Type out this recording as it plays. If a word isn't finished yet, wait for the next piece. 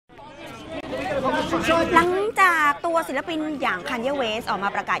หลังจากตัวศิลปินอย่างคานเย เวสออกมา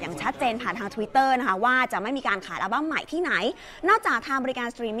ประกาศอย่างชัดเจนผ่านทาง Twitter นะคะว่าจะไม่มีการขายอัลบั้มใหม่ที่ไหนนอกจากทางบริการ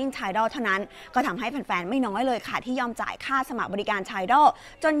สตรีมมิ่ง Tidal เท่านั้นก็ทำให้แฟนๆไม่น้อยเลยค่ะที่ยอมจ่ายค่าสมัครบริการ Tidal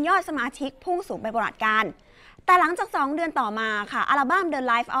จนยอดสมาชิกพุ่งสูงเป็นประวัติการแต่หลังจาก2 เดือนต่อมาค่ะอัลบั้ม The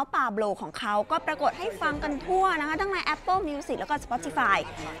Life of Pablo ของเขาก็ปรากฏให้ฟังกันทั่วนะคะทั้งใน Apple Music แล้วก็ Spotify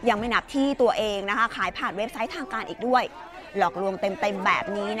ยังไม่นับที่ตัวเองนะคะขายผ่านเว็บไซต์ทางการอีกด้วยหลอกลวงเต็มๆแบบ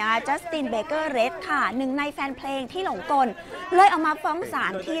นี้นะคะจัสติน เบเกอร์ เรดค่ะหนึ่งในแฟนเพลงที่หลงกลเลยออกมาฟ้องศา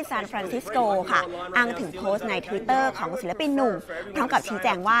ลที่ซานฟรานซิสโกค่ะอ้างถึงโพสต์ใน Twitter ของศิลปินหนุ่มพร้อมกับชี้แจ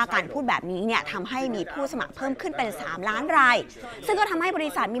งว่าการพูดแบบนี้เนี่ยทำให้มีผู้สมัครเพิ่มขึ้นเป็น3 ล้านรายซึ่งก็ทำให้บ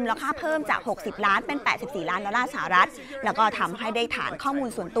ริษัทมีมูลค่าเพิ่มจาก60 ล้านเป็น84 ล้านดอลลาร์สหรัฐแล้วก็ทำให้ได้ฐานข้อมูล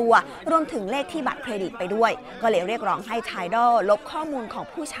ส่วนตัวรวมถึงเลขที่บัตรเครดิตไปด้วยก็เลยเรียกร้องให้ Tidal ลบข้อมูลของ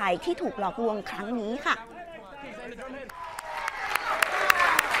ผู้ใช้ที่ถูกหลอกลวงครั้งนี้ค่ะ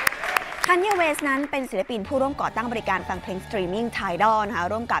คานเย เวสนั้นเป็นศิลปินผู้ร่วมก่อตั้งบริการฟังเพลงสตรีมมิ่ง Tidal นะคะ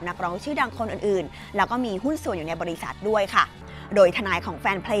ร่วมกับนักร้องชื่อดังคนอื่นๆแล้วก็มีหุ้นส่วนอยู่ในบริษัทด้วยค่ะโดยทนายของแฟ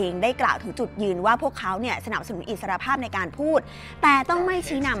นเพลงได้กล่าวถึงจุดยืนว่าพวกเขาเนี่ยสนับสนุนอิสรภาพในการพูดแต่ต้องไม่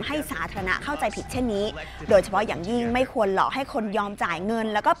ชี้นำให้สาธารณะเข้าใจผิดเช่นนี้โดยเฉพาะอย่างยิ่งไม่ควรหลอกให้คนยอมจ่ายเงิน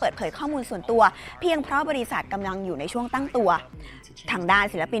แล้วก็เปิดเผยข้อมูลส่วนตัวเพียงเพราะบริษัทกำลังอยู่ในช่วงตั้งตัวทางด้าน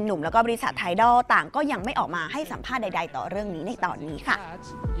ศิลปินหนุ่มแล้วก็บริษัท Tidal ต่างก็ยังไม่ออกมาให้สัมภาษณ์ใดๆต่อเรื่องนี้ในตอนนี้ค่ะ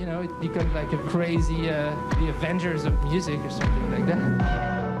You know, you could like a crazy the Avengers of music or something like that.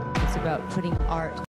 It's about putting art